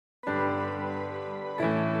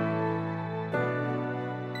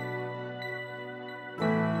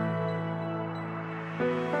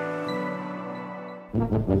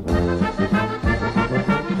I'd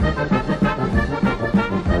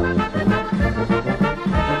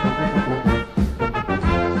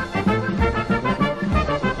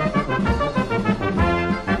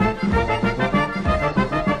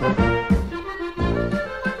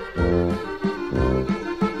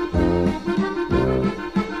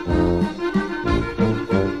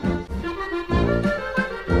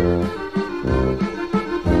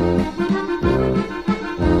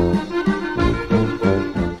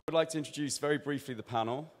like to introduce very briefly the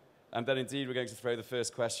panel, and then indeed we're going to throw the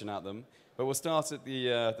first question at them. But we'll start at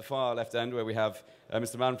the far left end, where we have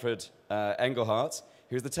Mr. Manfred Engelhard,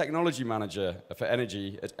 who is the technology manager for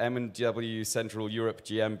energy at M&W Central Europe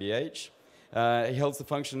GmbH. He holds the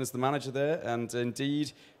function as the manager there, and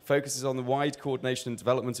indeed focuses on the wide coordination and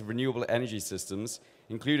development of renewable energy systems,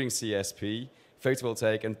 including CSP,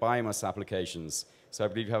 photovoltaic and biomass applications. So I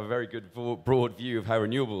believe you have a very good broad view of how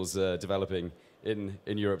renewables are developing in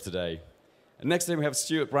Europe today. And next to him we have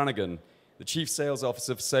Stuart Brannigan, the Chief Sales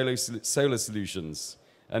Officer for Solar Solutions,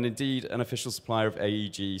 and indeed an official supplier of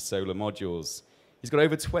AEG solar modules. He's got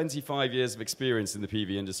over 25 years of experience in the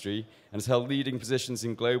PV industry and has held leading positions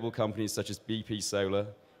in global companies such as BP Solar,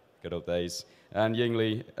 good old days, and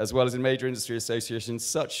Yingli, as well as in major industry associations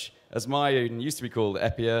such as my own, used to be called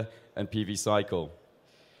EPIA and PV Cycle.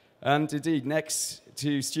 And indeed, next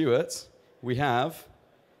to Stuart, we have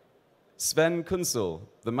Sven Künzel,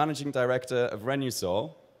 the Managing Director of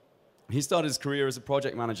Renusol. He started his career as a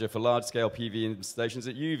project manager for large-scale PV installations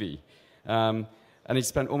at EuPD. And he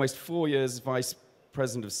spent almost 4 years as Vice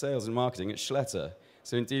President of Sales and Marketing at Schletter.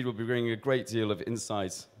 So indeed, we'll be bringing a great deal of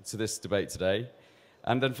insight to this debate today.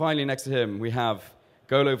 And then finally, next to him, we have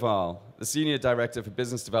Golo Wahl, the Senior Director for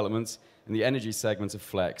Business Development in the energy segment of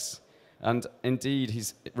Flex. And indeed,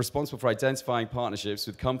 he's responsible for identifying partnerships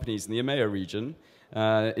with companies in the EMEA region,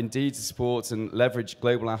 indeed to support and leverage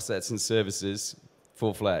global assets and services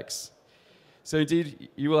for Flex. So indeed,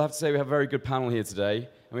 you will have to say we have a very good panel here today,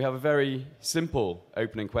 and we have a very simple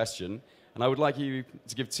opening question. And I would like you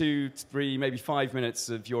to give 2, 3, maybe 5 minutes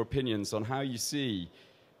of your opinions on how you see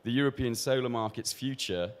the European solar market's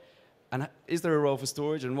future, and is there a role for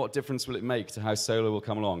storage, and what difference will it make to how solar will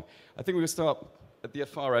come along? I think we'll start at the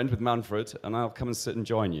far end with Manfred, and I'll come and sit and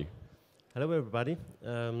join you. Hello, everybody.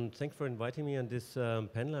 Thanks for inviting me on this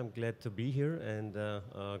panel. I'm glad to be here and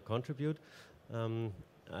contribute.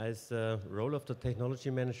 As the role of the technology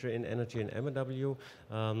manager in energy in M&W,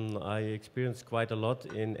 I experienced quite a lot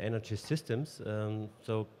in energy systems.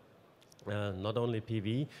 Not only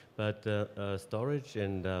PV, but storage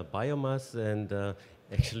and biomass and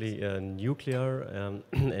actually nuclear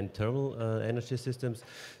and thermal energy systems.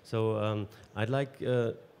 So I'd like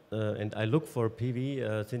and I look for PV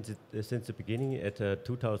since the beginning at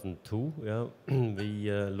 2002. Yeah,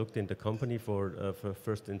 we looked in the company for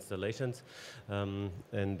first installations,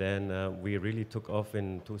 and then we really took off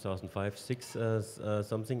in 2005-06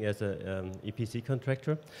 something as a EPC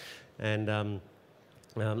contractor, and.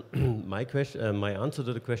 My answer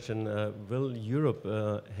to the question: will Europe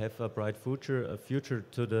have a bright future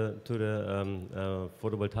to the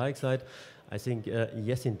photovoltaic side? I think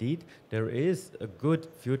yes, indeed, there is a good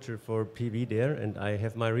future for PV there, and I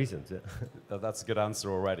have my reasons. That's a good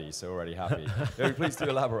answer already. So already happy. Please do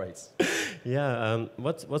elaborate. Yeah,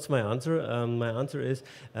 what's my answer? My answer is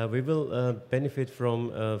we will benefit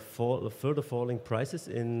from further falling prices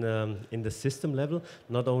in the system level,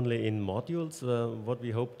 not only in modules. What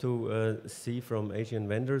we hope to see from Asian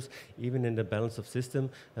vendors, even in the balance of system,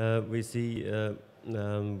 we see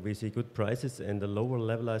good prices and a lower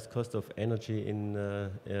levelized cost of energy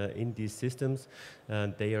in these systems.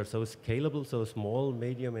 They are so scalable, so small,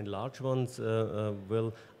 medium, and large ones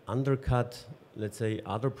will undercut, let's say,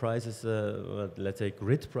 other prices, let's say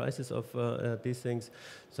grid prices of these things.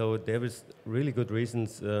 So there is really good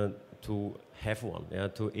reasons to have one, yeah,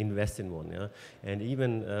 to invest in one, yeah. And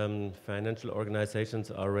even financial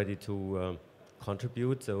organizations are ready to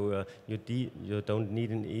contribute. So you don't need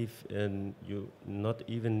you not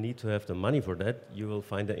even need to have the money for that. You will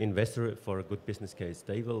find an investor for a good business case.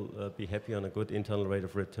 They will be happy on a good internal rate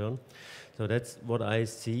of return. So that's what I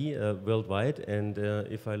see worldwide. And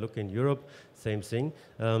if I look in Europe, same thing.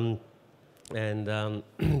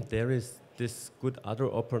 There is this good other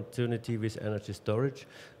opportunity with energy storage.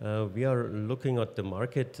 We are looking at the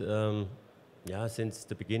market. Yeah, since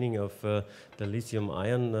the beginning of the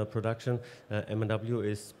lithium-ion production, M&W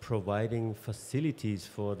is providing facilities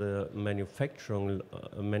for the manufacturing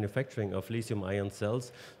of lithium-ion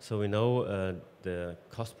cells. So we know the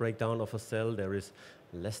cost breakdown of a cell. There is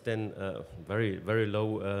less than very, very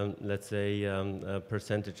low, let's say,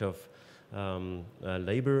 percentage of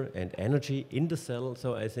labor and energy in the cell.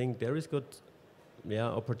 So I think there is good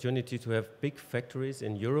opportunity to have big factories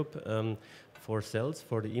in Europe for cells,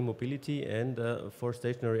 for the e-mobility and for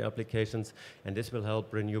stationary applications, and this will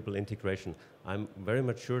help renewable integration. I'm very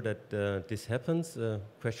much sure that this happens.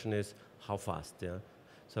 Question is how fast, yeah.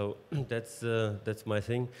 So that's my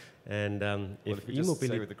thing. And if we just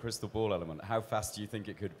say with the crystal ball element, how fast do you think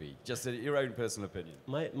it could be? Just your own personal opinion.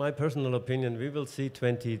 My personal opinion, we will see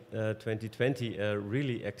 2020 a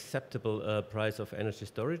really acceptable price of energy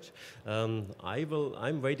storage.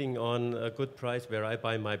 I'm waiting on a good price where I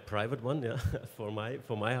buy my private one, yeah, for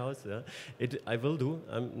my house. Yeah. I will do.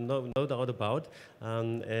 No doubt about.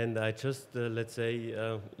 And I just let's say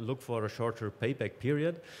look for a shorter payback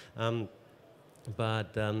period.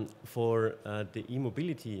 But for the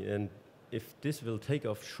e-mobility, and if this will take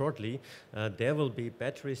off shortly, there will be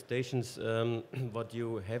battery stations, what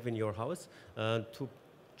you have in your house, to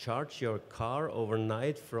charge your car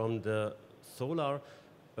overnight from the solar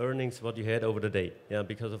earnings what you had over the day. Yeah,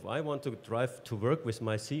 because if I want to drive to work with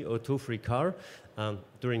my CO2-free car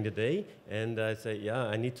during the day, and I say, yeah,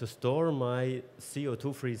 I need to store my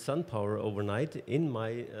CO2-free sun power overnight in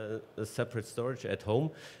my separate storage at home,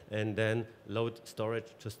 and then load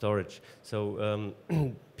storage to storage. So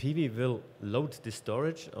PV will load the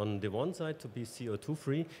storage on the one side to be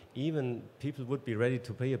CO2-free. Even people would be ready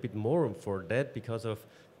to pay a bit more for that because of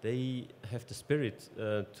they have the spirit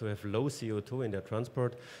to have low CO2 in their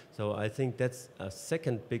transport. So I think that's a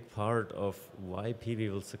second big part of why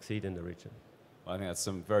PV will succeed in the region. I think that's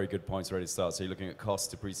some very good points already to start. So you're looking at cost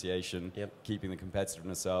depreciation, keeping the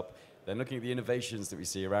competitiveness up, then looking at the innovations that we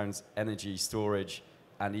see around energy storage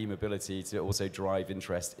and e-mobility to also drive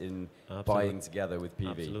interest in buying together with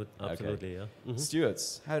PV. Absolutely, yeah. Mm-hmm. Stuart,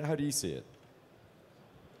 how do you see it?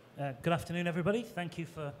 Good afternoon, everybody. Thank you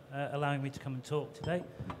for allowing me to come and talk today.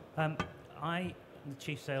 I am the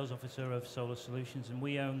Chief Sales Officer of Solar Solutions, and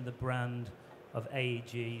we own the brand of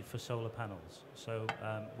AEG for solar panels. So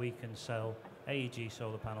we can sell AEG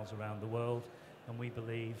solar panels around the world, and we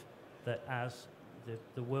believe that as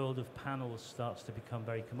the world of panels starts to become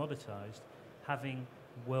very commoditized, having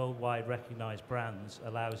worldwide recognized brands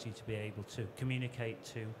allows you to be able to communicate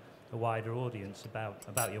to a wider audience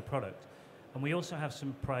about your product. And we also have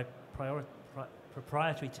some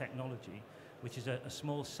proprietary technology, which is a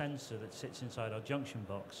small sensor that sits inside our junction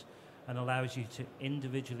box and allows you to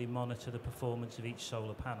individually monitor the performance of each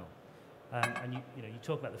solar panel. And you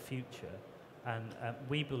talk about the future, and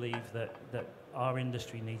we believe that our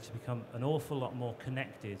industry needs to become an awful lot more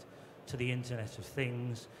connected to the Internet of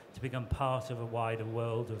Things, to become part of a wider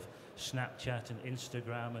world of Snapchat and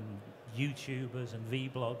Instagram and YouTubers and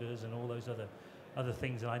vloggers and all those other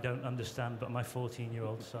things that I don't understand, but my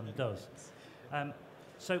 14-year-old son does.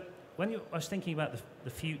 So when I was thinking about the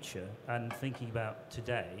future and thinking about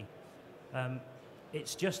today,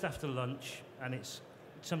 it's just after lunch, and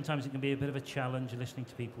sometimes it can be a bit of a challenge listening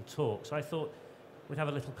to people talk. So I thought we'd have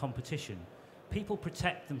a little competition. People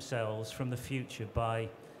protect themselves from the future by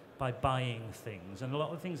buying things, and a lot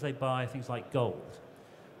of the things they buy are things like gold.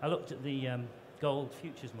 I looked at the gold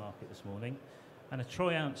futures market this morning, and a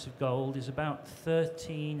troy ounce of gold is about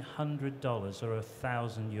 $1,300 or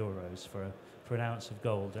 1,000 euros for an ounce of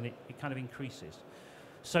gold, and it kind of increases.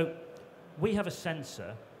 So we have a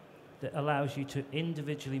sensor that allows you to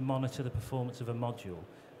individually monitor the performance of a module,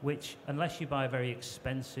 which, unless you buy a very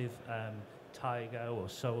expensive Tiger or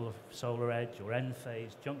Solar Edge or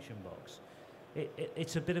Enphase junction box,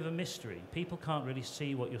 it's a bit of a mystery. People can't really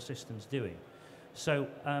see what your system's doing. So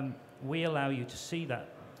we allow you to see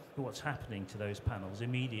what's happening to those panels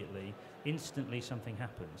immediately. Instantly something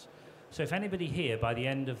happens. So if anybody here by the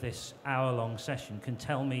end of this hour-long session can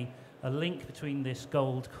tell me a link between this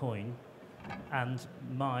gold coin and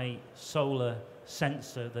my solar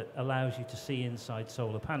sensor that allows you to see inside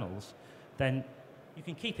solar panels, then you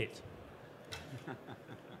can keep it.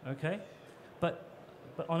 Okay? But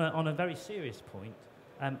on a very serious point,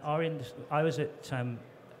 I was at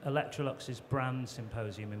Electrolux's brand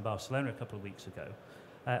symposium in Barcelona a couple of weeks ago,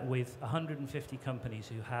 with 150 companies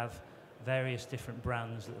who have various different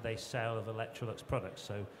brands that they sell of Electrolux products.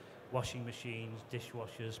 So washing machines,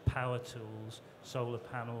 dishwashers, power tools, solar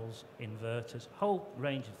panels, inverters, whole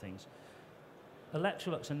range of things.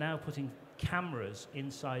 Electrolux are now putting cameras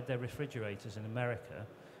inside their refrigerators in America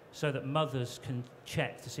so that mothers can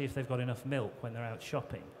check to see if they've got enough milk when they're out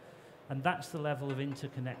shopping. And that's the level of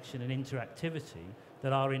interconnection and interactivity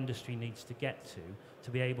that our industry needs to get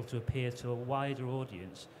to be able to appear to a wider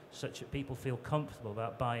audience, such that people feel comfortable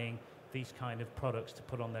about buying these kind of products to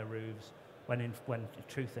put on their roofs, when in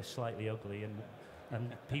truth they're slightly ugly and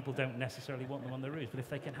and people don't necessarily want them on their roofs. But if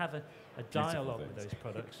they can have a dialogue with those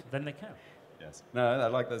products, then they can. Yes. No, I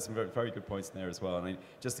like that. Some very, very good points in there as well. I mean,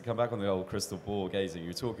 just to come back on the old crystal ball gazing, you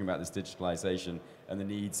were talking about this digitalization and the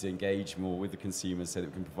need to engage more with the consumers so that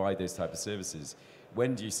we can provide those type of services.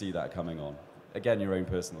 When do you see that coming on? Again, your own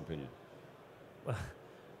personal opinion. Well,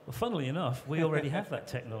 funnily enough, we already have that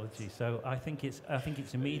technology, so I think it's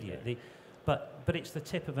immediate. But it's the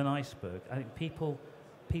tip of an iceberg. I think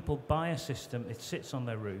people buy a system, it sits on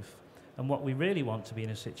their roof, and what we really want to be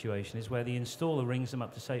in a situation is where the installer rings them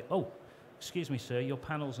up to say, oh, excuse me, sir, your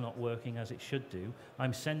panel's not working as it should do.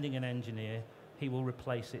 I'm sending an engineer. He will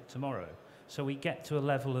replace it tomorrow. So we get to a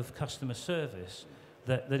level of customer service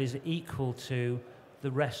that is equal to the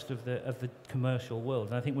rest of the commercial world.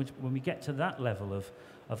 And I think when we get to that level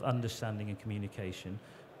of understanding and communication,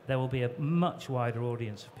 there will be a much wider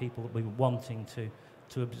audience of people that will be wanting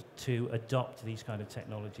to adopt these kind of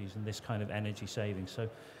technologies and this kind of energy saving. So,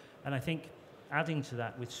 and I think adding to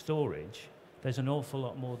that with storage, there's an awful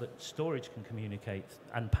lot more that storage can communicate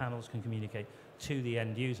and panels can communicate to the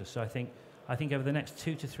end user. So I think over the next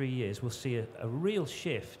 2 to 3 years, we'll see a real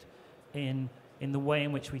shift in the way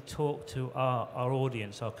in which we talk to our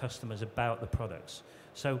audience, our customers, about the products.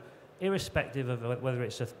 So irrespective of whether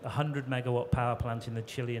it's a 100 megawatt power plant in the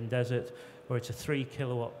Chilean desert or it's a 3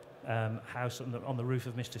 kilowatt house on the roof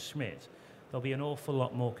of Mr. Schmidt, there'll be an awful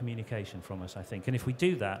lot more communication from us, I think. And if we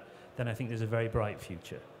do that, then I think there's a very bright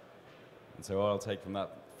future. And so what I'll take from that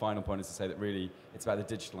final point is to say that really it's about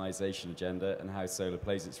the digitalization agenda and how solar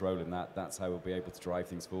plays its role in that. That's how we'll be able to drive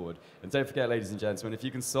things forward. And don't forget, ladies and gentlemen, if you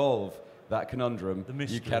can solve that conundrum,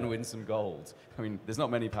 you can win some gold. I mean, there's not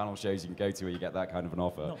many panel shows you can go to where you get that kind of an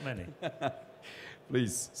offer. Not many.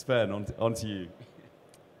 Please, Sven, on to you.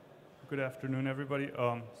 Good afternoon, everybody.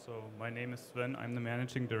 So my name is Sven. I'm the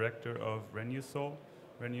managing director of Renusol.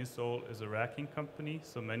 Renusol is a racking company,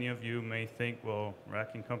 so many of you may think, well,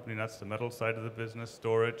 racking company, that's the metal side of the business,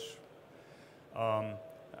 storage.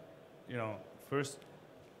 First,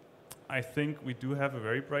 I think we do have a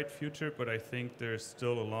very bright future, but I think there's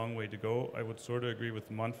still a long way to go. I would sort of agree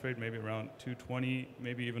with Manfred, maybe around 2020,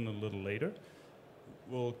 maybe even a little later.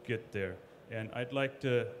 We'll get there. And I'd like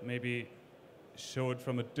to maybe show it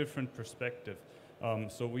from a different perspective.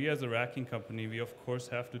 So we as a racking company, we of course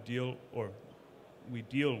have to deal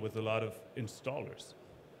with a lot of installers,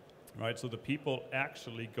 right? So the people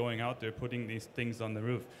actually going out there putting these things on the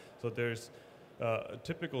roof. So there's a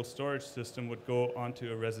typical storage system would go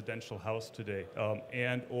onto a residential house today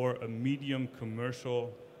and or a medium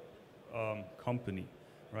commercial company,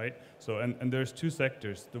 right? So and there's two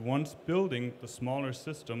sectors. The ones building the smaller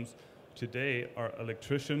systems today are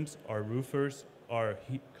electricians, are roofers, are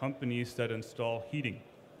companies that install heating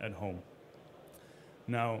at home.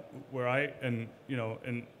 Now, where I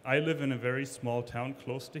live in a very small town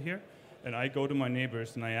close to here, and I go to my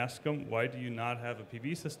neighbors and I ask them, why do you not have a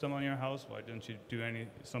PV system on your house? Why don't you do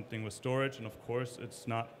something with storage? And of course, it's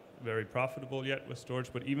not very profitable yet with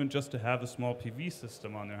storage, but even just to have a small PV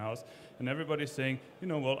system on their house, and everybody's saying,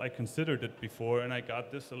 well, I considered it before, and I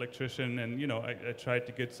got this electrician, and I tried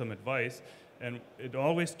to get some advice, and it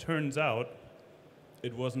always turns out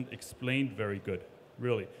it wasn't explained very good,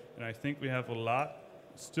 really. And I think we have a lot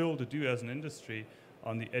still to do as an industry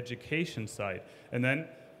on the education side. And then,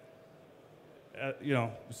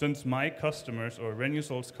 since my customers or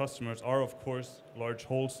Renusol's customers are, of course, large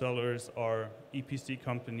wholesalers, are EPC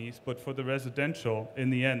companies, but for the residential, in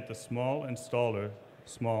the end, the small installer,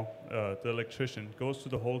 the electrician, goes to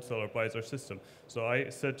the wholesaler, buys our system. So I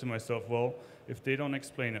said to myself, well, if they don't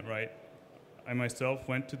explain it right, I myself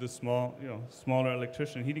went to the smaller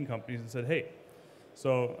electrician heating companies and said, hey,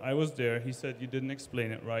 so I was there, he said, you didn't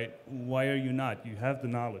explain it right. Why are you not? You have the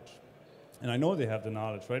knowledge. And I know they have the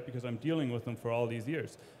knowledge, right? Because I'm dealing with them for all these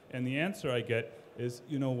years. And the answer I get is,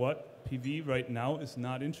 you know what? PV right now is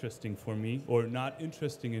not interesting for me, or not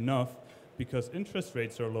interesting enough, because interest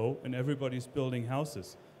rates are low and everybody's building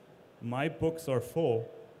houses. My books are full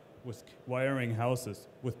with wiring houses,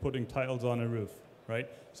 with putting tiles on a roof, right?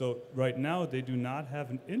 So right now they do not have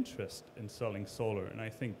an interest in selling solar, and I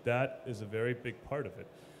think that is a very big part of it.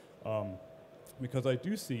 Because I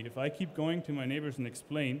do see, if I keep going to my neighbors and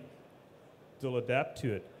explain, they'll adapt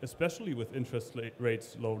to it, especially with interest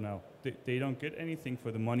rates low now. They don't get anything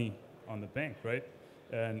for the money on the bank, right?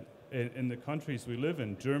 And in the countries we live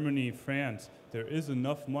in, Germany, France, there is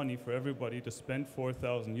enough money for everybody to spend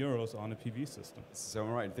 4,000 euros on a PV system. So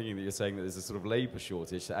I'm right in thinking that you're saying that there's a sort of labor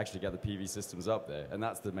shortage to actually get the PV systems up there, and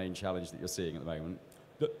that's the main challenge that you're seeing at the moment?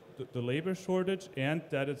 the labor shortage, and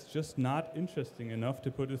that it's just not interesting enough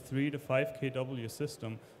to put a 3 to 5 kW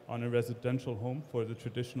system on a residential home for the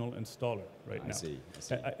traditional installer right now. I see.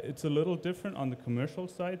 It's a little different on the commercial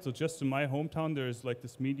side. So just in my hometown, there's like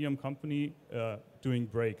this medium company doing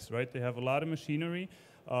brakes, right? They have a lot of machinery.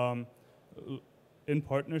 In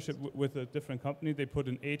partnership with a different company, they put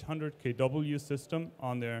an 800 kW system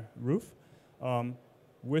on their roof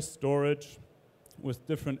with storage, with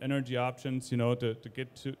different energy options, you know, to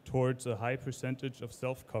get towards a high percentage of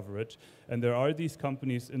self-coverage. And there are these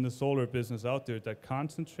companies in the solar business out there that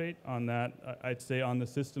concentrate on that, I'd say on the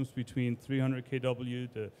systems between 300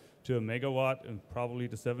 kW to a megawatt, and probably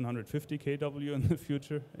to 750 kW in the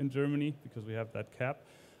future in Germany, because we have that cap.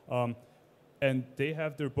 And they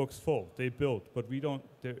have their books full, they build, but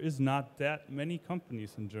there is not that many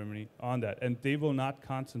companies in Germany on that, and they will not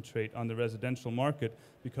concentrate on the residential market,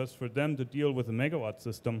 because for them to deal with a megawatt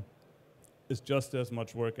system is just as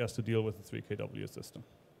much work as to deal with a 3 kW system.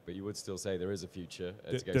 But you would still say there is a future.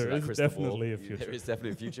 There is definitely a future. There is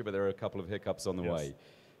definitely a future, but there are a couple of hiccups on the Yes. way.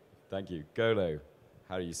 Thank you. Golo,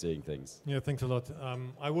 how are you seeing things? Yeah, thanks a lot.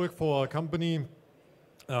 I work for a company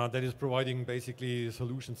that is providing basically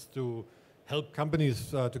solutions to help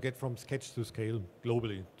companies to get from sketch to scale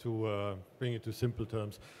globally, to bring it to simple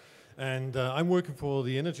terms. And I'm working for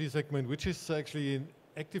the energy segment, which is actually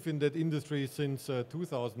active in that industry since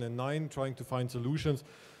 2009, trying to find solutions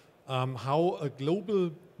how a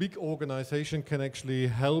global big organization can actually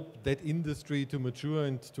help that industry to mature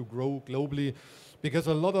and to grow globally. Because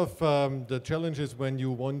a lot of the challenges when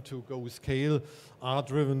you want to go scale are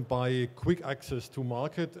driven by quick access to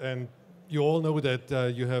market. And you all know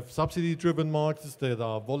that you have subsidy-driven markets that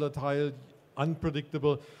are volatile,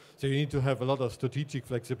 unpredictable. So you need to have a lot of strategic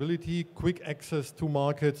flexibility, quick access to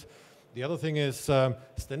markets. The other thing is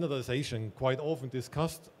standardization, quite often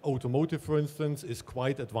discussed. Automotive, for instance, is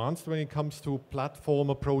quite advanced when it comes to platform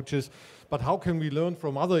approaches. But how can we learn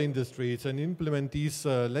from other industries and implement these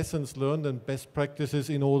lessons learned and best practices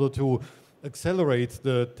in order to accelerate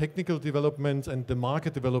the technical developments and the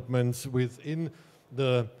market developments within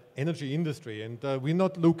the energy industry? And we're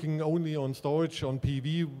not looking only on storage, on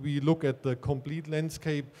PV. We look at the complete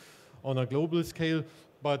landscape on a global scale.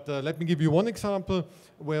 But let me give you one example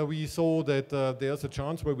where we saw that there's a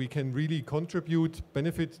chance where we can really contribute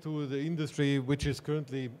benefits to the industry, which is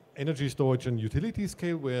currently energy storage and utility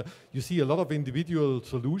scale, where you see a lot of individual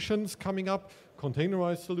solutions coming up,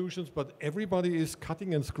 containerized solutions, but everybody is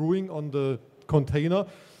cutting and screwing on the container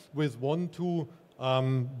with 1-2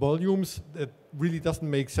 volumes. That really doesn't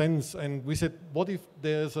make sense. And we said, what if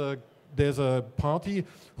there's a party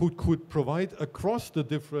who could provide across the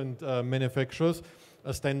different manufacturers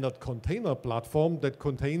a standard container platform that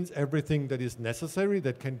contains everything that is necessary,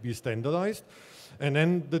 that can be standardized. And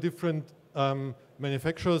then the different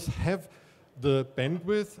manufacturers have the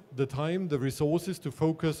bandwidth, the time, the resources to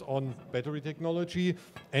focus on battery technology,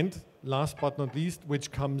 and last but not least, which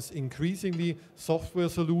comes increasingly, software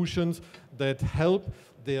solutions that help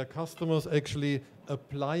their customers actually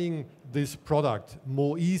applying this product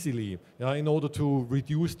more easily, in order to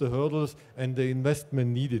reduce the hurdles and the investment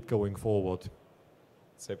needed going forward.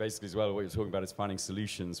 So basically as well, what you're talking about is finding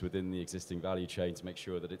solutions within the existing value chain to make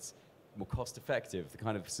sure that it's more cost effective, the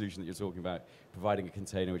kind of solution that you're talking about, providing a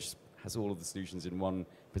container which has all of the solutions in one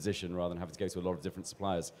position rather than having to go to a lot of different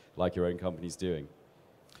suppliers like your own company's doing.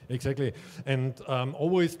 Exactly, and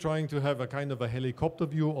always trying to have a kind of a helicopter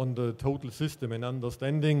view on the total system and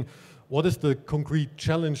understanding what is the concrete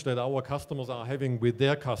challenge that our customers are having with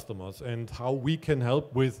their customers and how we can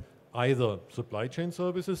help with either supply chain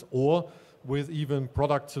services or with even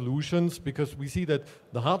product solutions, because we see that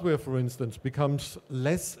the hardware, for instance, becomes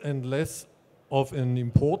less and less of an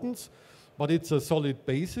importance, but it's a solid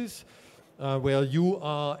basis where you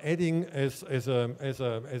are adding as a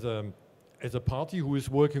party who is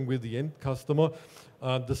working with the end customer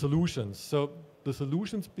the solutions. So the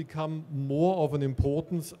solutions become more of an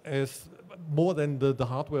importance as more than the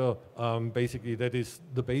hardware basically that is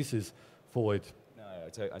the basis for it. I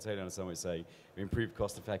totally understand what you're saying. We improve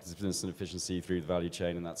cost effectiveness and efficiency through the value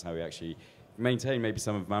chain, and that's how we actually maintain maybe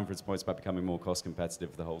some of Manfred's points about becoming more cost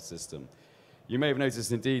competitive for the whole system. You may have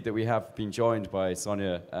noticed indeed that we have been joined by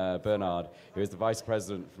Sonia Benard, who is the Vice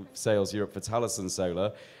President for Sales Europe for Talesun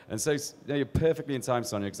Solar. And so you're perfectly in time,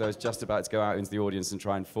 Sonia, because I was just about to go out into the audience and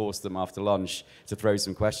try and force them after lunch to throw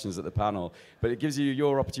some questions at the panel. But it gives you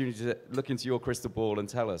your opportunity to look into your crystal ball and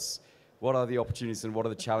tell us, what are the opportunities and what are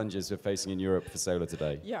the challenges we're facing in Europe for solar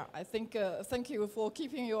today? Yeah, I think, thank you for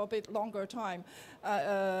keeping you a bit longer time.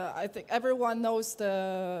 I think everyone knows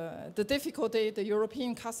the difficulty the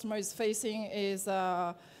European customer is facing is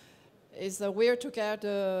is where to get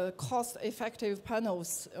cost-effective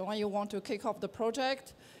panels when you want to kick off the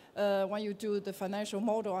project. When you do the financial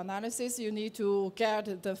model analysis, you need to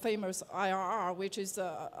get the famous IRR, which is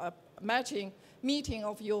a meeting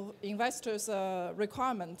of your investors'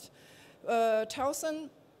 requirement. Talesun,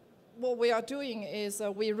 what we are doing is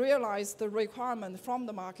we realize the requirement from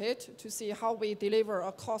the market to see how we deliver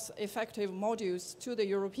a cost-effective modules to the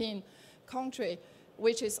European country,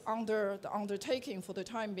 which is under the undertaking for the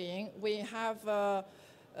time being. We have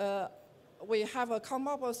come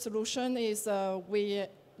up with a solution is we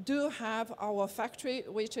do have our factory,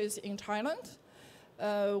 which is in Thailand.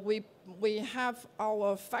 We have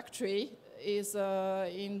our factory is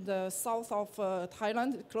in the south of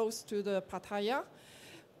Thailand, close to the Pattaya.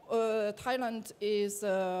 Thailand is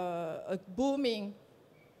a booming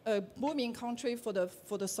country for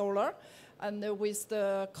the solar, and with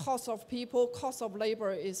the cost of people, cost of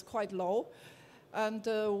labor is quite low, and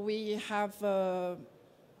we have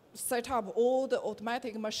set up all the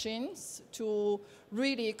automatic machines to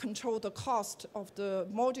really control the cost of the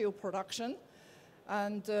module production,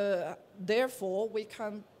 and therefore we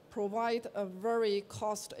can provide a very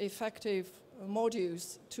cost-effective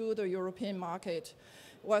modules to the European market.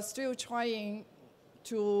 We're still trying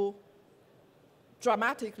to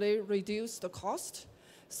dramatically reduce the cost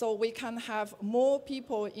so we can have more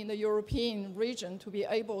people in the European region to be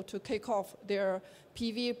able to kick off their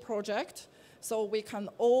PV project. So we can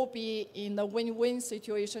all be in a win-win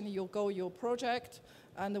situation. You go your project,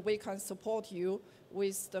 and we can support you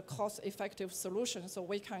with the cost-effective solution, so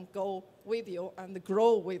we can go with you and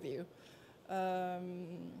grow with you.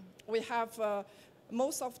 We have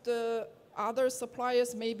most of the other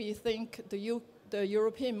suppliers maybe think the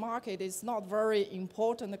European market is not very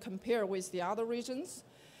important compared with the other regions.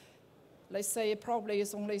 Let's say probably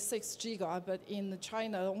it's only 6 giga, but in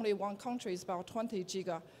China, only one country is about 20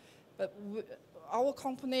 giga. But our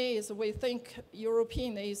company is, we think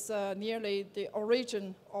European is nearly the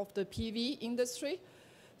origin of the PV industry.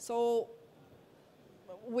 So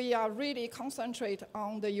we are really concentrate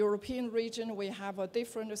on the European region. We have a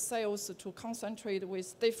different sales to concentrate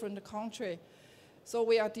with different country. So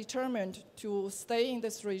we are determined to stay in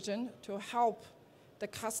this region to help the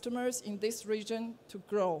customers in this region to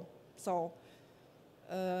grow. So,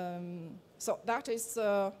 so that is,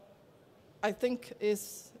 I think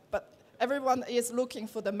is, but everyone is looking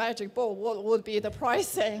for the magic ball. What would be the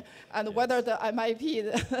pricing and whether the MIP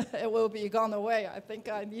it will be gone away? I think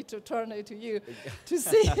I need to turn it to you to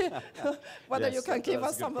see whether you can give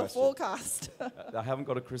us some forecast. I haven't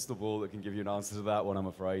got a crystal ball that can give you an answer to that one, I'm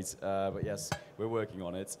afraid. But yes, we're working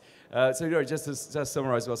on it. So you know, just to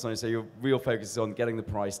summarize what Sonia said, your real focus is on getting the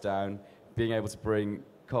price down, being able to bring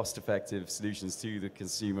cost-effective solutions to the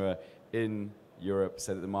consumer in Europe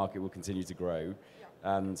so that the market will continue to grow.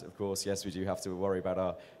 And of course, yes, we do have to worry about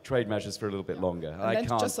our trade measures for a little bit longer. And I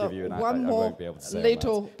can't give you an answer. One I more won't be able to say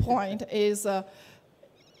little point is,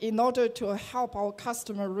 in order to help our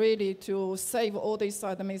customer really to save all this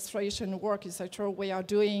administration work, etc.,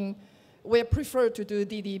 we prefer to do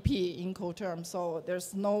DDP in Incoterm. So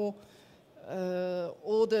there's no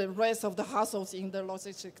all the rest of the hassles in the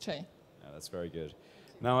logistic chain. Yeah, that's very good.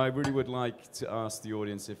 Now, I really would like to ask the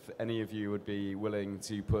audience if any of you would be willing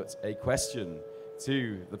to put a question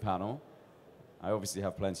to the panel. I obviously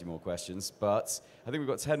have plenty more questions, but I think we've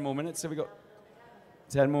got 10 more minutes. So we've got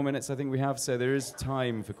 10 more minutes, I think we have, so there is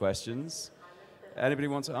time for questions. Anybody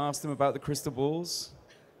want to ask them about the crystal balls?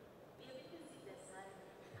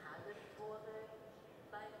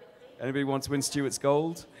 Anybody want to win Stuart's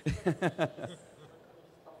gold?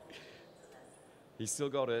 He's still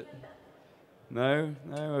got it. No?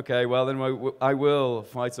 No? Okay, well then I will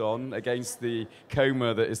fight on against the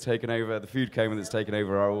coma that is taken over, the food coma that's taken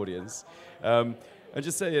over our audience. And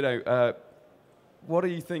just say, you know, what do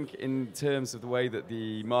you think in terms of the way that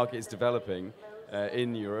the market is developing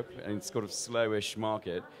in Europe, and it's got a slowish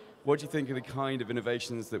market? What do you think are the kind of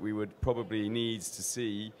innovations that we would probably need to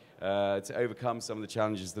see to overcome some of the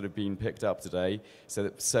challenges that have been picked up today so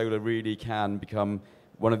that solar really can become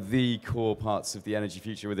one of the core parts of the energy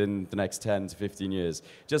future within the next 10 to 15 years.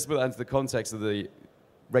 Just to put that into the context of the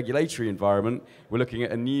regulatory environment, we're looking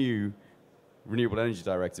at a new renewable energy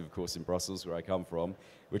directive, of course, in Brussels, where I come from,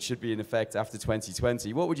 which should be in effect after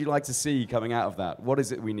 2020. What would you like to see coming out of that? What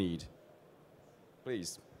is it we need?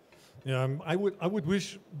 Please. Yeah, I would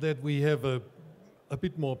wish that we have a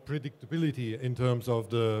bit more predictability in terms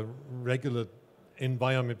of the regular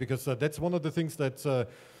environment, because that's one of the things that's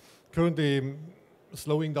currently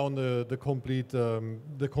slowing down the complete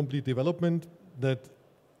development. That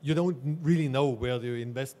you don't really know where the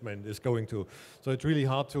investment is going to. So it's really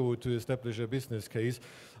hard to establish a business case.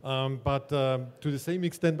 But to the same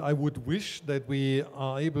extent, I would wish that we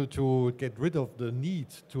are able to get rid of the need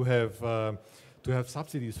to have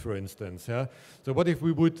subsidies, for instance. Yeah? So what if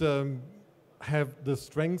we would have the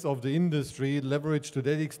strengths of the industry leveraged to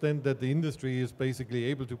that extent that the industry is basically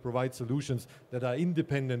able to provide solutions that are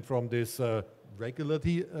independent from this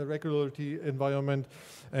regulatory environment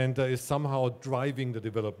and is somehow driving the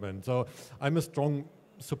development. So I'm a strong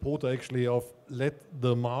supporter actually of let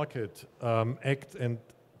the market act and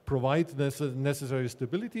provide necessary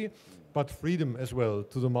stability, but freedom as well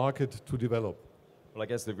to the market to develop. Well, I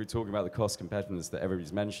guess if we're talking about the cost competitiveness that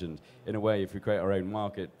everybody's mentioned, in a way, if we create our own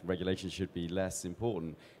market, regulation should be less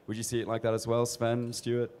important. Would you see it like that as well, Sven,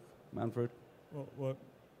 Stuart, Manfred? Well, what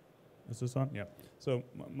is this on? Yeah. So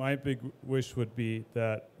my big wish would be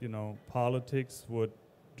that, you know, politics would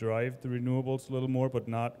drive the renewables a little more, but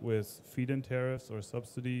not with feed-in tariffs or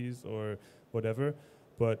subsidies or whatever,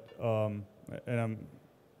 but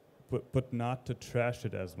but not to trash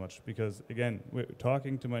it as much, because again, we're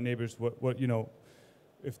talking to my neighbors, what you know,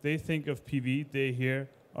 if they think of PV, they hear,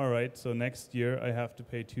 all right, so next year I have to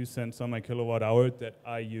pay 2 cents on my kilowatt hour that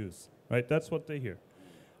I use, right? That's what they hear.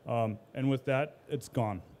 And with that, it's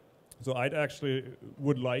gone. So I'd actually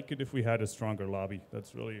would like it if we had a stronger lobby.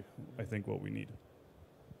 That's really, I think, what we need.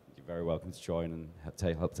 You're very welcome to join and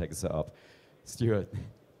help take us up. Stuart?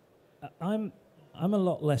 I'm a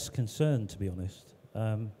lot less concerned, to be honest.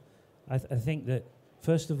 I think that,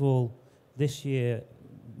 first of all, this year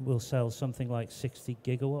we'll sell something like 60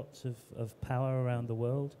 gigawatts of power around the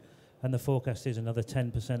world, and the forecast is another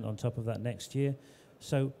 10% on top of that next year.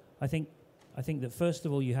 So I think that, first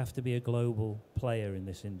of all, you have to be a global player in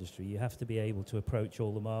this industry. You have to be able to approach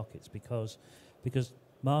all the markets, because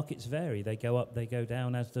markets vary. They go up, they go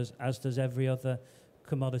down, as does every other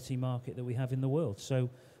commodity market that we have in the world. So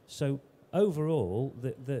overall,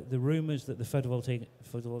 the rumours that the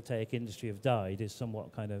photovoltaic industry have died is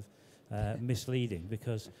somewhat kind of misleading,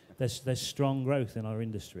 because there's strong growth in our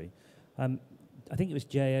industry. I think it was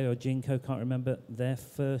JA or Jinko, can't remember, their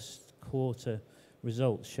first quarter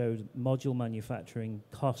results showed module manufacturing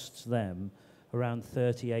costs them around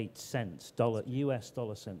 38 cents, US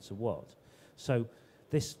dollar cents a watt. So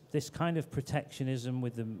this kind of protectionism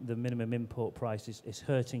with the minimum import price is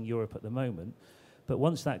hurting Europe at the moment. But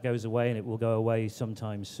once that goes away, and it will go away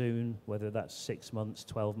sometime soon, whether that's 6 months,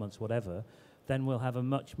 12 months, whatever, then we'll have a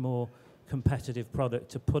much more competitive product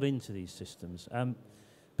to put into these systems.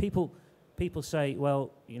 People say,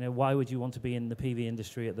 well, you know, why would you want to be in the PV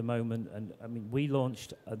industry at the moment? And I mean, we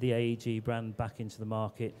launched the AEG brand back into the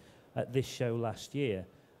market at this show last year.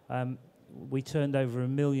 We turned over €1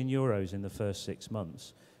 million in the first 6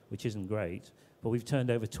 months, which isn't great, but we've turned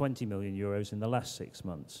over €20 million in the last 6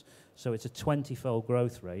 months. So it's a 20-fold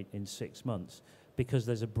growth rate in 6 months, because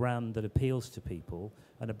there's a brand that appeals to people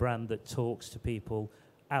and a brand that talks to people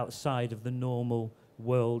outside of the normal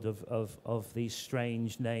world of these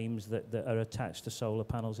strange names that are attached to solar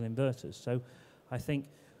panels and inverters. So I think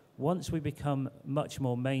once we become much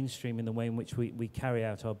more mainstream in the way in which we carry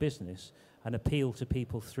out our business and appeal to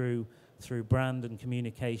people through brand and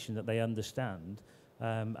communication that they understand,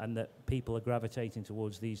 and that people are gravitating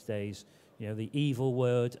towards these days, you know, the evil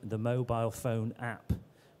word, the mobile phone app.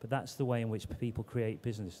 But that's the way in which people create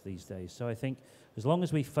business these days. So I think as long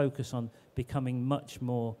as we focus on becoming much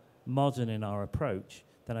more modern in our approach,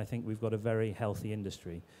 then I think we've got a very healthy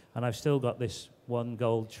industry. And I've still got this 1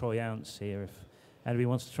 gold troy ounce here if anybody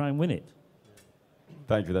wants to try and win it.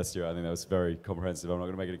 Thank you for that, Stuart. I think that was very comprehensive. I'm not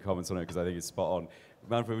going to make any comments on it because I think it's spot on.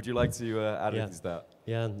 Manfred, would you like to add anything to that?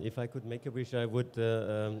 Yeah, if I could make a wish, I would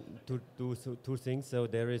do two things. So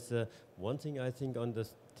there is one thing, I think, on the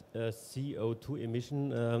CO2 emission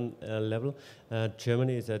level.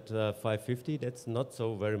 Germany is at 550. That's not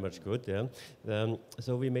so very much good. Yeah.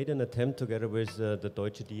 So we made an attempt together with the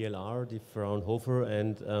Deutsche DLR, the Fraunhofer,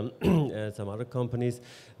 and some other companies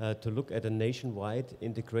to look at a nationwide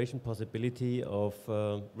integration possibility of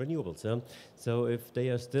renewables. Yeah? So if they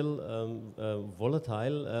are still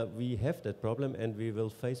volatile, we have that problem, and we will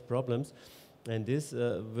face problems. And this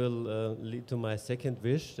will lead to my second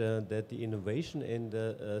wish, that the innovation in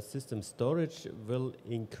the system storage will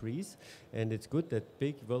increase. And it's good that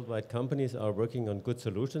big worldwide companies are working on good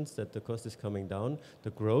solutions, that the cost is coming down.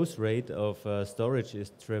 The growth rate of storage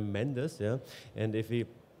is tremendous. Yeah? And if we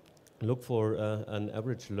look for an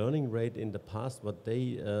average learning rate in the past, what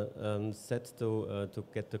they set to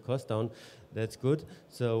get the cost down, That's good.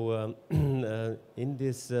 So in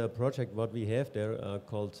this project, what we have there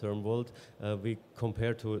called ThermVolt, we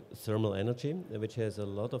compare to thermal energy, which has a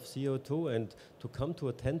lot of CO2, and to come to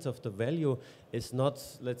a tenth of the value is not,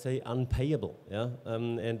 let's say, unpayable. Yeah?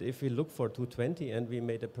 And if we look for 220 and we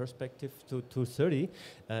made a perspective to 230,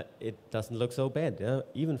 it doesn't look so bad. Yeah?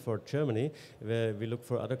 Even for Germany, where we look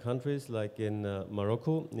for other countries like in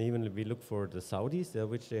Morocco, even we look for the Saudis,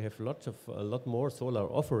 which they have a lot more solar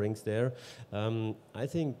offerings there. I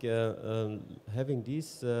think having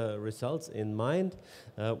these results in mind,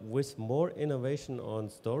 with more innovation on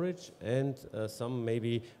storage and some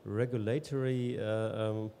maybe regulatory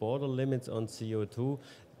border limits on CO2,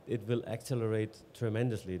 it will accelerate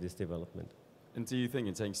tremendously this development. And do you think,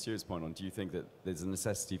 in taking Stuart's point on, do you think that there's a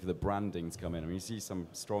necessity for the branding to come in? I mean, you see some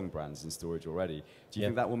strong brands in storage already. Do you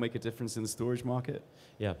think that will make a difference in the storage market?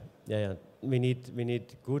 Yeah. We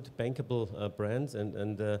need good bankable brands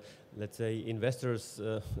and let's say investors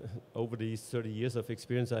over these 30 years of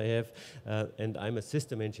experience I have, and I'm a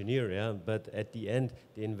system engineer, yeah. But at the end,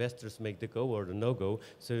 the investors make the go or the no-go.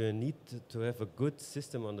 So you need to have a good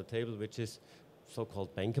system on the table, which is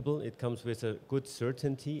so-called bankable. It comes with a good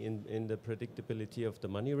certainty in the predictability of the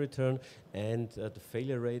money return and the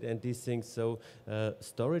failure rate and these things. So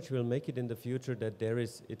storage will make it in the future that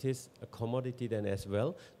it is a commodity then as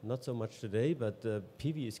well. Not so much today, but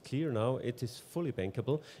PV is clear now. It is fully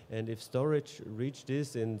bankable, and if storage reach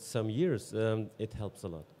this in some years, it helps a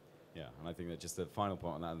lot. Yeah, and I think that just the final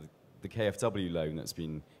point on that, the KfW loan that's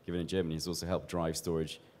been given in Germany has also helped drive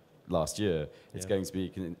storage last year. It's going to be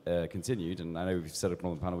continued, and I know we've said up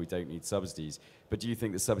on the panel we don't need subsidies, but do you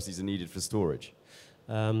think the subsidies are needed for storage?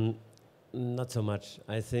 Not so much.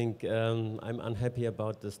 I think I'm unhappy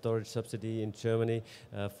about the storage subsidy in Germany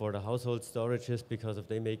for the household storages because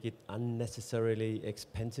they make it unnecessarily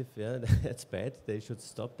expensive. Yeah, that's bad. They should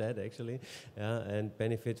stop that actually, and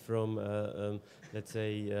benefit from let's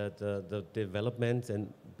say the development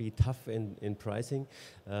and be tough in pricing.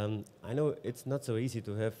 I know it's not so easy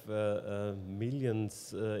to have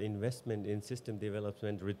millions investment in system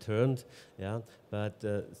development returned. Yeah, but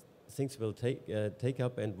things will take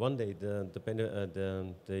up, and one day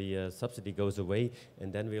the subsidy goes away,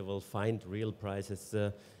 and then we will find real prices.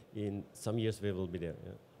 In some years we will be there.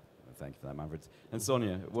 Yeah. Thank you for that, Manfred. And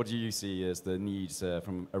Sonia, what do you see as the needs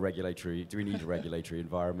from a regulatory? Do we need a regulatory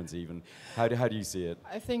environment even? How do you see it?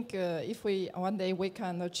 I think if one day we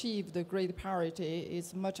can achieve the grid parity,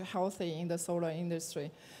 it's much healthy in the solar industry.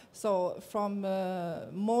 So from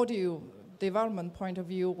module development point of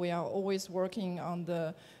view, we are always working on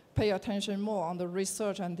pay attention more on the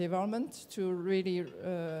research and development to really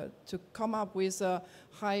to come up with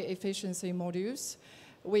high efficiency modules.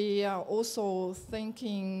 We are also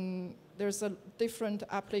thinking there's a different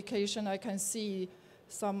application. I can see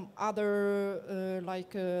some other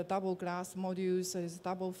like double glass modules,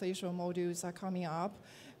 double facial modules are coming up,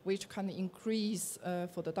 which can increase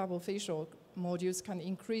for the double facial modules can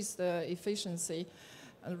increase the efficiency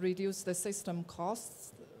and reduce the system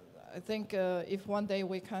costs. I think if one day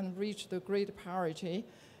we can reach the grid parity,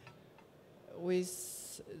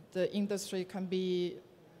 the industry can be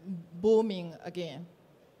booming again.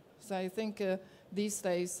 So I think these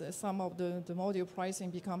days some of the module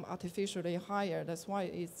pricing become artificially higher. That's why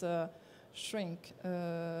it's shrink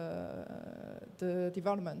the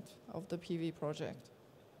development of the PV project.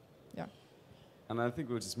 Yeah. And I think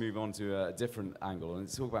we'll just move on to a different angle and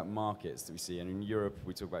talk about markets that we see. And in Europe,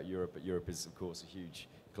 we talk about Europe, but Europe is, of course, a huge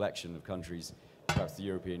collection of countries. Perhaps the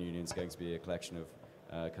European Union is going to be a collection of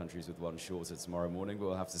countries with one shorter tomorrow morning.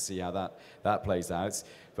 We'll have to see how that plays out.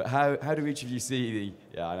 But how do each of you see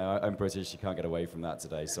I know I'm British, you can't get away from that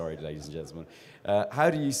today, sorry ladies and gentlemen. How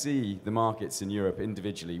do you see the markets in Europe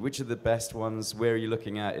individually? Which are the best ones? Where are you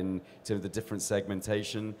looking at in terms of the different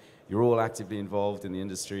segmentation? You're all actively involved in the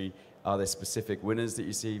industry. Are there specific winners that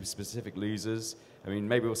you see, specific losers? I mean,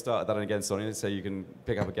 maybe we'll start at that again, Sonia, so you can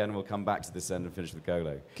pick up again and we'll come back to this end and finish with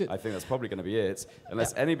Golo. Good. I think that's probably going to be it.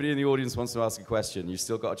 Unless anybody in the audience wants to ask a question, you've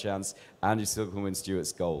still got a chance and you still can win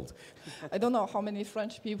Stuart's gold. I don't know how many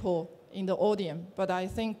French people in the audience, but I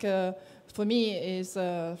think for me,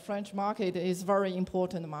 French market is very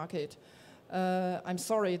important market. I'm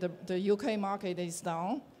sorry, the UK market is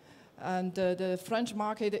down. And the French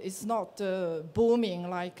market is not booming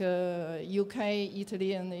like UK,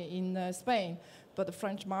 Italy, and in Spain. But the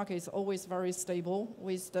French market is always very stable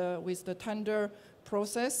with the tender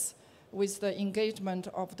process, with the engagement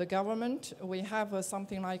of the government. We have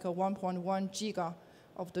something like a 1.1 giga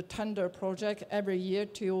of the tender project every year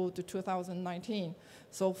till 2019.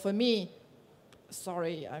 So for me,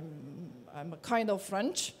 sorry, I'm kind of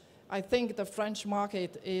French. I think the French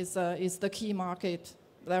market is the key market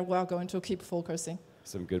that we are going to keep focusing.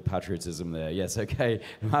 Some good patriotism there. Yes, okay.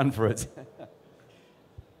 Manfred.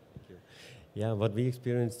 Yeah, what we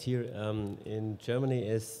experienced here in Germany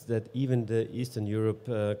is that even the Eastern Europe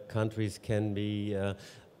countries can be a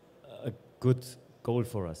good goal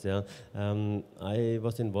for us. Yeah, I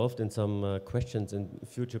was involved in some questions and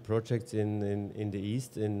future projects in the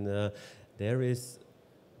East, and there is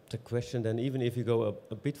the question. Then even if you go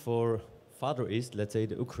a bit farther east, let's say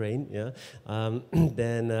the Ukraine, yeah,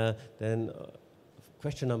 then.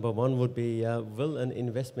 Question number one would be, will an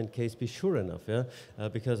investment case be sure enough? Yeah?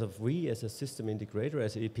 Because of we as a system integrator,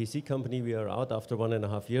 as an EPC company, we are out after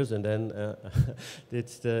 1.5 years, and then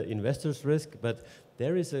it's the investor's risk. But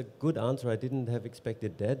there is a good answer. I didn't have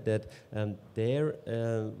expected that there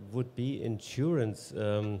would be insurance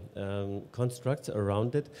constructs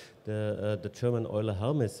around it. The German Euler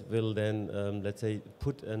Hermes will then, let's say,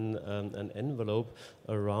 put an envelope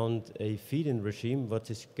around a feed-in regime, what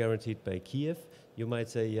is guaranteed by Kiev. You might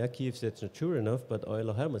say, yeah, Kyiv, that's not sure enough, but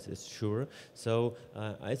Euler Hermes is sure. So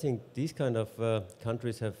I think these kind of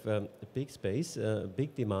countries have a big space,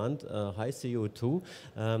 big demand, high CO2,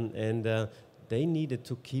 and they needed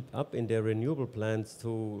to keep up in their renewable plans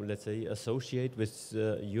to, let's say, associate with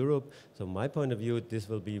Europe. So my point of view, this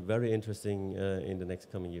will be very interesting in the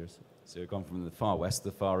next coming years. So you've gone from the far west to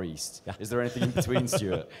the far east. Yeah. Is there anything in between,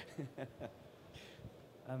 Stuart?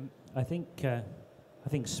 I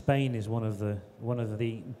think Spain is one of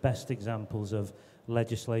the best examples of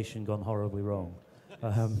legislation gone horribly wrong.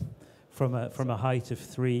 From a height of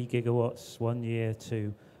 3 gigawatts 1 year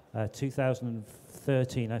to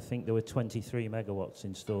 2013, I think there were 23 megawatts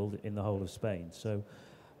installed in the whole of Spain. So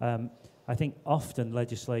I think often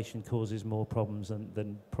legislation causes more problems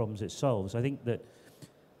than problems it solves. I think that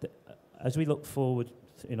as we look forward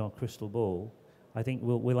in our crystal ball, I think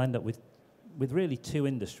we'll end up with really two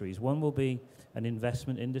industries. One will be an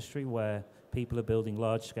investment industry where people are building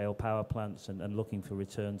large-scale power plants and looking for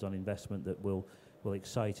returns on investment that will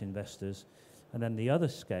excite investors. And then the other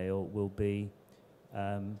scale will be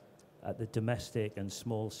at the domestic and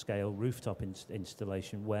small-scale rooftop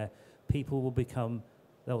installation where people will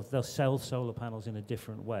they'll sell solar panels in a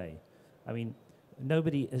different way. I mean,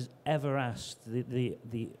 nobody has ever asked the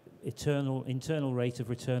internal rate of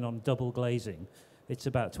return on double glazing. It's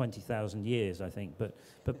about 20,000 years, I think,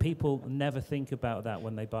 but people never think about that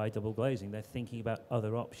when they buy double glazing. They're thinking about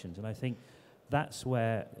other options, and I think that's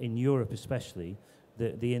where, in Europe especially,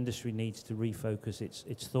 the industry needs to refocus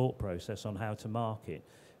its thought process on how to market.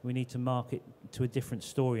 We need to market to a different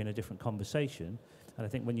story and a different conversation, and I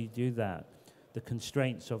think when you do that, the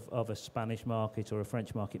constraints of a Spanish market or a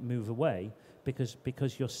French market move away because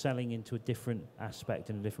you're selling into a different aspect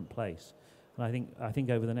in a different place. And I think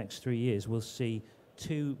over the next 3 years we'll see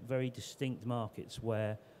two very distinct markets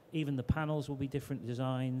where even the panels will be different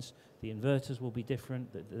designs, the inverters will be different,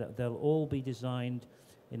 they'll all be designed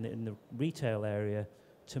in the retail area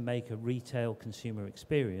to make a retail consumer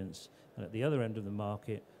experience, and at the other end of the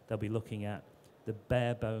market they'll be looking at the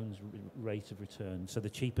bare bones rate of return. So the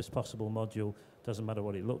cheapest possible module, doesn't matter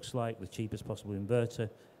what it looks like, the cheapest possible inverter,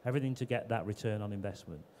 everything to get that return on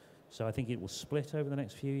investment. So I think it will split over the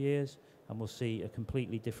next few years, and we'll see a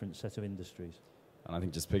completely different set of industries. And I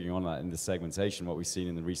think just picking on that in the segmentation, what we've seen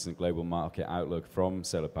in the recent global market outlook from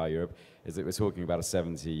SolarPower Europe is that we're talking about a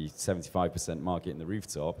 75% market in the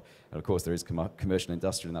rooftop. And of course there is commercial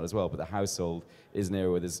industry in that as well, but the household is an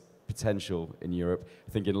area where there's potential in Europe.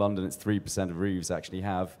 I think in London it's 3% of roofs actually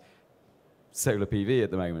have solar PV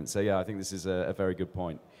at the moment. So yeah, I think this is a very good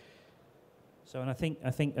point. So, and I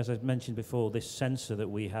think, as I've mentioned before, this sensor that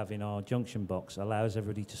we have in our junction box allows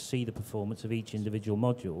everybody to see the performance of each individual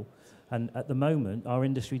module. And at the moment, our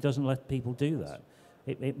industry doesn't let people do that.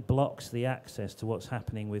 It blocks the access to what's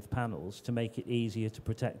happening with panels to make it easier to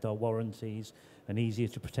protect our warranties and easier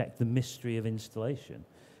to protect the mystery of installation.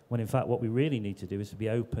 When in fact, what we really need to do is to be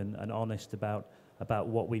open and honest about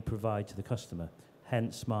what we provide to the customer.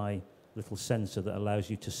 Hence my little sensor that allows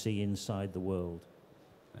you to see inside the world.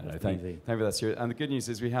 Thank you for that, Stuart. And the good news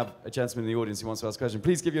is we have a gentleman in the audience who wants to ask a question.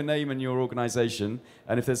 Please give your name and your organisation,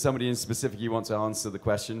 and if there's somebody in specific you want to answer the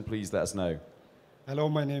question, please let us know. Hello,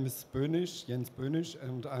 my name is Bönisch, Jens Bönisch,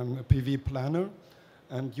 and I'm a PV planner.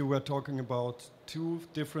 And you were talking about two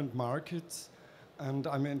different markets, and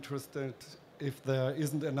I'm interested if there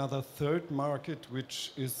isn't another third market,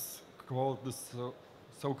 which is called the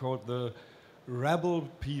so-called the rebel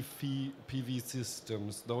PV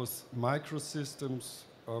systems, those microsystems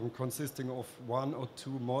consisting of 1 or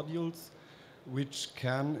 2 modules, which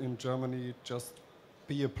can in Germany just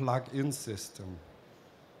be a plug-in system.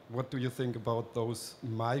 what do you think about those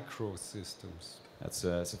microsystems? That's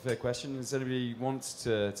a fair question. Does anybody want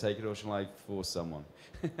to take it, or shall I force someone?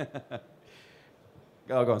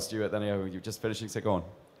 Go on, Stuart. Then you're just finishing, so go on.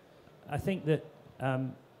 I think that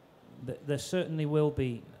there certainly will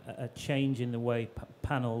be a change in the way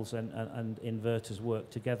panels and inverters work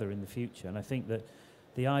together in the future. And I think that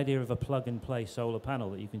the idea of a plug-and-play solar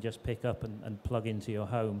panel that you can just pick up and plug into your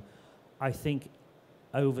home, I think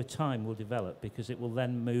over time will develop, because it will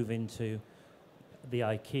then move into the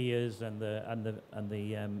IKEAs and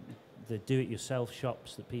the do-it-yourself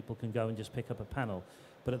shops that people can go and just pick up a panel.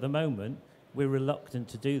 But at the moment, we're reluctant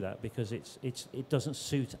to do that because it doesn't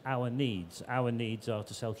suit our needs. Our needs are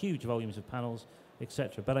to sell huge volumes of panels,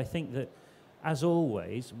 etc. But I think that, as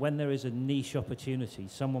always, when there is a niche opportunity,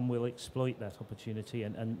 someone will exploit that opportunity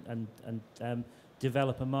and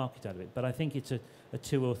develop a market out of it. But I think it's a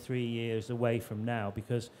 2 or 3 years away from now,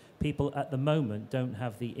 because people at the moment don't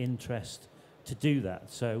have the interest to do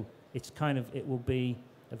that. So it's it will be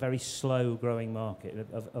a very slow growing market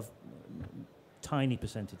of tiny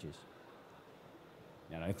percentages.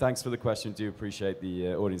 Yeah, no, thanks for the question. Do appreciate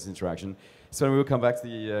the audience interaction. So we'll come back to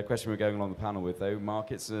the question we're going along the panel with, though.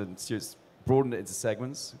 Markets, and Stuart's broadened it into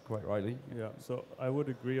segments, quite rightly. Yeah, so I would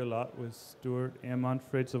agree a lot with Stuart and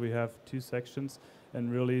Manfred. So we have 2 sections,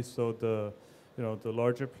 and really, so the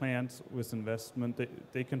larger plants with investment,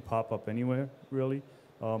 they can pop up anywhere, really.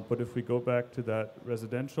 But if we go back to that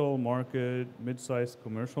residential market, mid-sized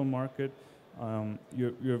commercial market,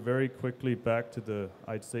 you're very quickly back to the,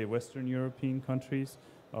 I'd say, Western European countries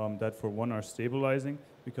that, for one, are stabilizing,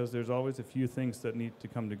 because there's always a few things that need to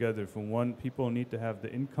come together. For one, people need to have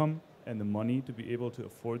the income and the money to be able to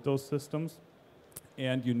afford those systems,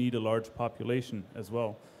 and you need a large population as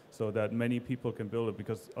well, so that many people can build it,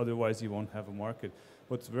 because otherwise you won't have a market.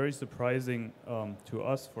 What's very surprising to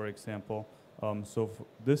us, for example, so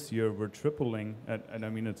this year we're tripling, and I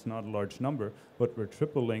mean it's not a large number, but we're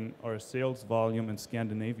tripling our sales volume in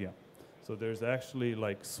Scandinavia. So there's actually,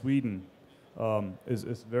 like, Sweden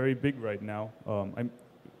is very big right now.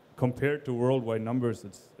 Compared to worldwide numbers,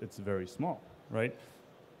 it's very small, right?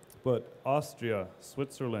 But Austria,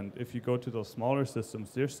 Switzerland, if you go to those smaller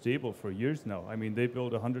systems, they're stable for years now. I mean, they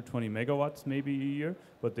build 120 megawatts maybe a year,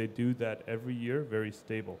 but they do that every year, very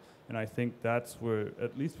stable. And I think that's where,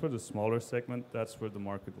 at least for the smaller segment, that's where the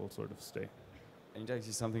market will sort of stay. And you don't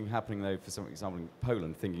see something happening, though, for example, in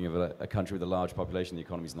Poland, thinking of a country with a large population, the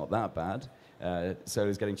economy's not that bad.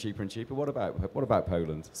 Solar's getting cheaper and cheaper. What about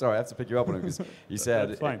Poland? Sorry, I have to pick you up on it, because you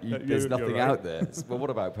said there's nothing right out there. Well, what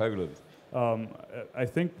about Poland? I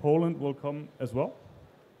think Poland will come as well.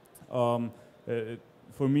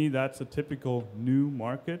 For me, that's a typical new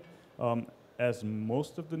market, as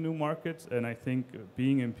most of the new markets. And I think,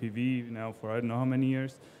 being in PV now for I don't know how many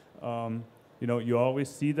years, you always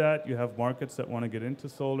see that. You have markets that want to get into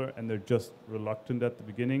solar, and they're just reluctant at the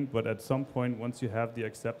beginning. But at some point, once you have the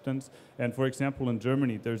acceptance, and for example, in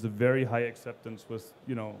Germany, there's a very high acceptance with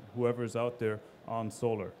whoever's out there on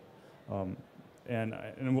solar. And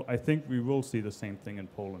I think we will see the same thing in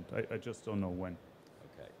Poland. I just don't know when.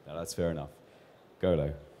 Okay, now that's fair enough.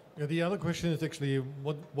 Golo. Yeah, the other question is actually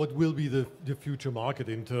what will be the future market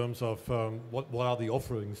in terms of what are the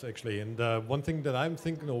offerings actually. And one thing that I'm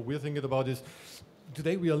thinking, or we're thinking about, is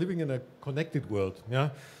today we are living in a connected world. Yeah,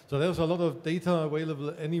 so there's a lot of data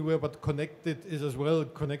available anywhere, but connected is as well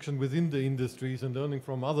connection within the industries and learning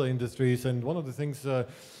from other industries. And one of the things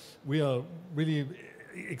we are really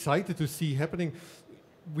excited to see happening,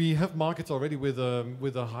 we have markets already with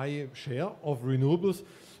a high share of renewables,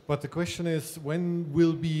 but the question is, when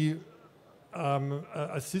will be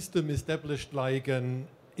a system established like an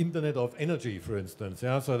Internet of Energy, for instance,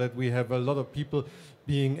 yeah, so that we have a lot of people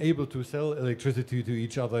being able to sell electricity to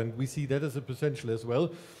each other, and we see that as a potential as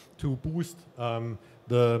well to boost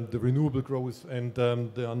the renewable growth and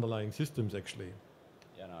the underlying systems actually.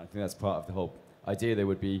 Yeah, no, I think that's part of the whole idea. There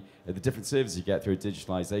would be the different services you get through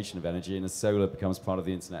digitalization of energy, and as solar becomes part of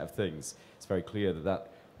the Internet of Things, it's very clear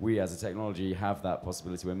that we as a technology have that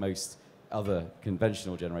possibility where most other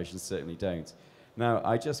conventional generations certainly don't. Now,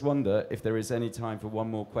 I just wonder if there is any time for one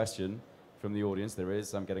more question from the audience. There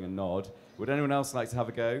is. I'm getting a nod. Would anyone else like to have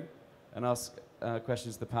a go and ask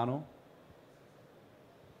questions to the panel?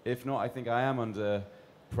 If not, I think I am under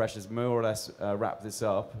pressure to more or less wrap this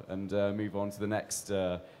up and move on to the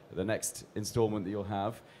next installment that you'll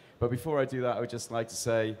have. But before I do that, I would just like to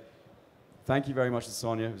say thank you very much to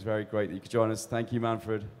Sonia. It was very great that you could join us. Thank you,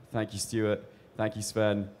 Manfred. Thank you, Stuart. Thank you,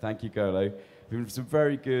 Sven. Thank you, Golo. We've had some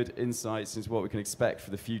very good insights into what we can expect for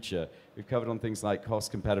the future. We've covered on things like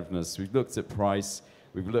cost competitiveness. We've looked at price.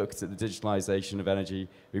 We've looked at the digitalization of energy.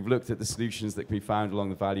 We've looked at the solutions that can be found along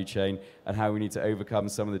the value chain and how we need to overcome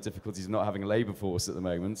some of the difficulties of not having a labour force at the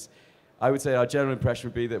moment. I would say our general impression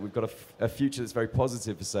would be that we've got a future that's very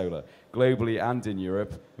positive for solar, globally and in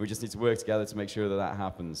Europe. We just need to work together to make sure that that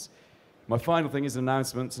happens. My final thing is an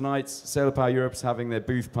announcement. Tonight, SolarPower Europe is having their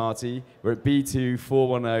booth party. We're at B2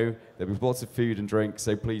 410. There'll be lots of food and drink,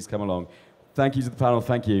 so please come along. Thank you to the panel.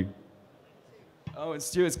 Thank you. Oh, and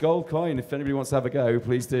Stuart's gold coin. If anybody wants to have a go,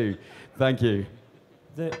 please do. Thank you.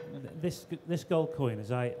 This gold coin,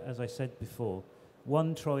 as I said before,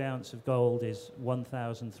 1 troy ounce of gold is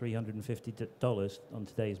 $1,350 on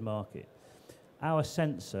today's market. Our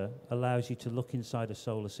sensor allows you to look inside a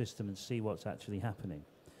solar system and see what's actually happening.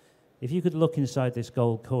 If you could look inside this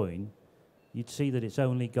gold coin, you'd see that it's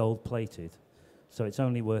only gold plated, so it's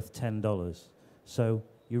only worth $10. So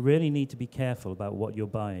you really need to be careful about what you're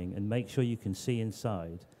buying and make sure you can see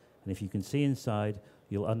inside. And if you can see inside,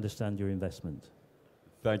 you'll understand your investment.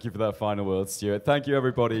 Thank you for that final word, Stuart. Thank you,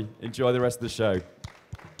 everybody. Enjoy the rest of the show.